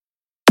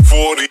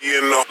40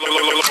 in the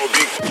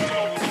beat.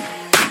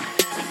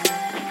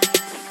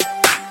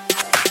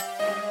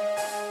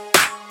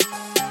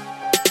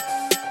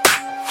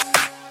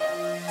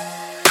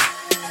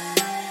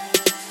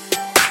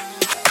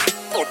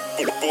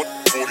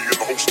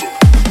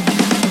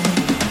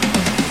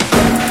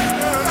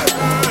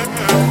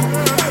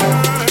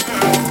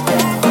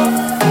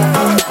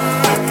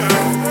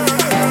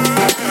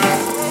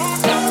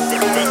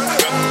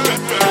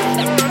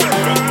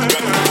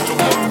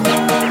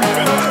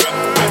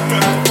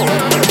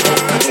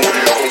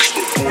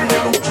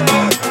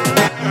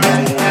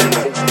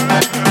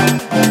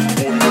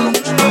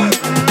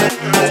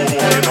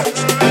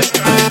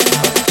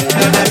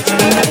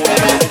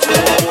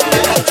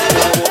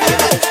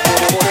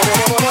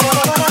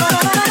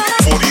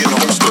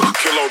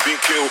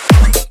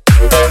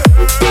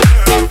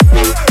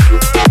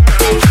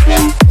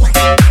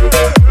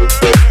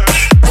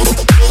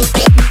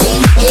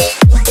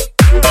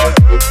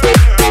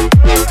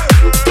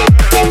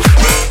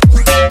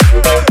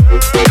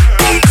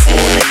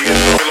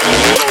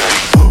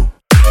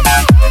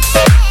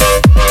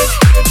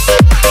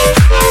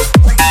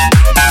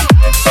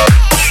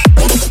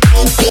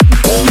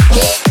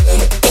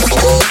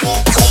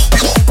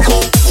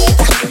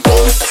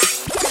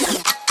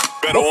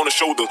 On the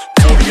shoulder,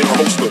 40 in the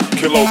holster,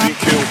 Killa be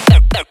killed.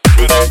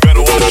 Better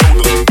on the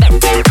shoulder,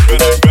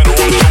 better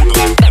on the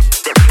shoulder,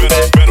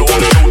 better on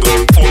the shoulder,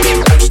 40 in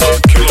the holster,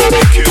 Killa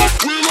be killed.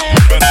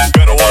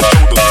 Better on the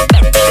shoulder,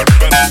 better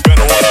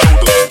on the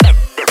shoulder,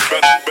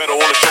 better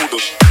on the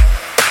shoulders.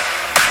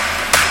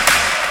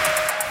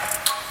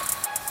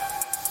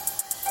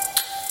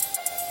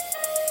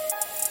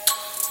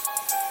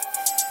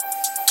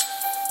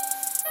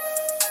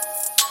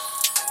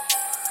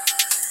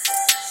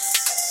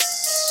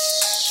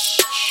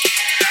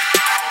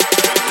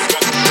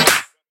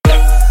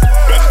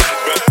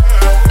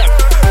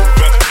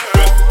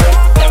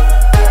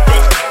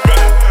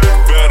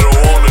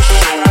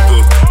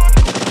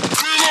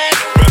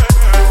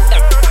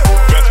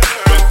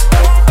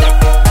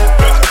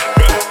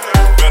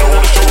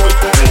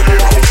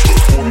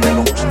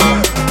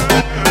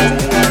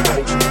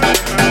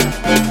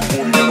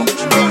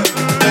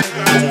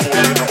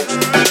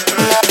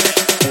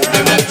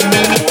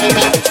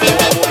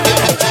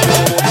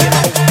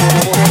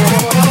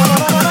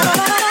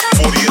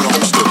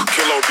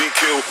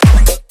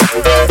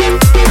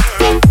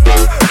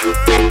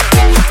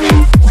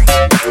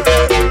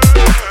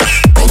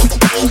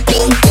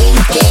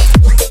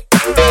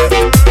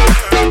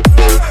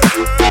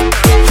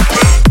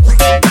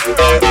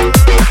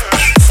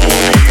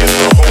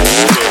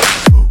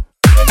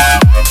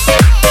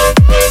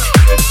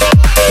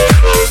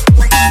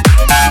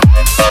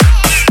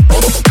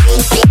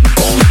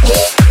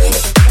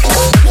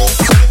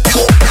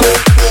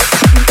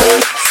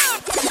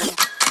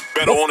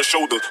 Better on the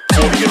shoulder,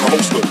 40 in the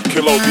holster,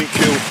 Killa be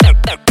killed.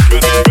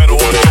 Better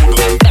on the shoulder,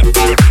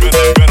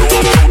 better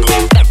on the shoulder,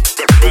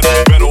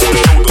 better on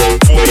the shoulder,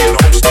 40 in the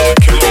holster,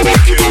 Killa be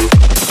killed.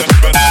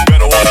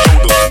 Better on the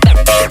shoulder,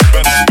 better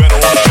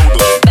on the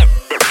shoulder,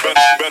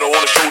 better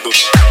on the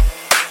shoulders.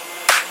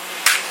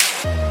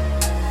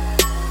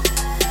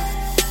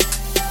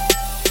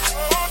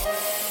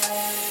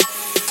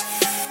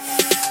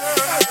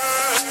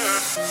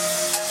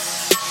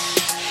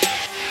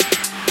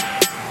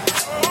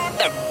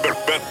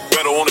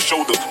 Better on the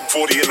shoulder,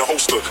 40 in the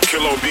holster,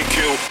 Killa be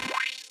killed.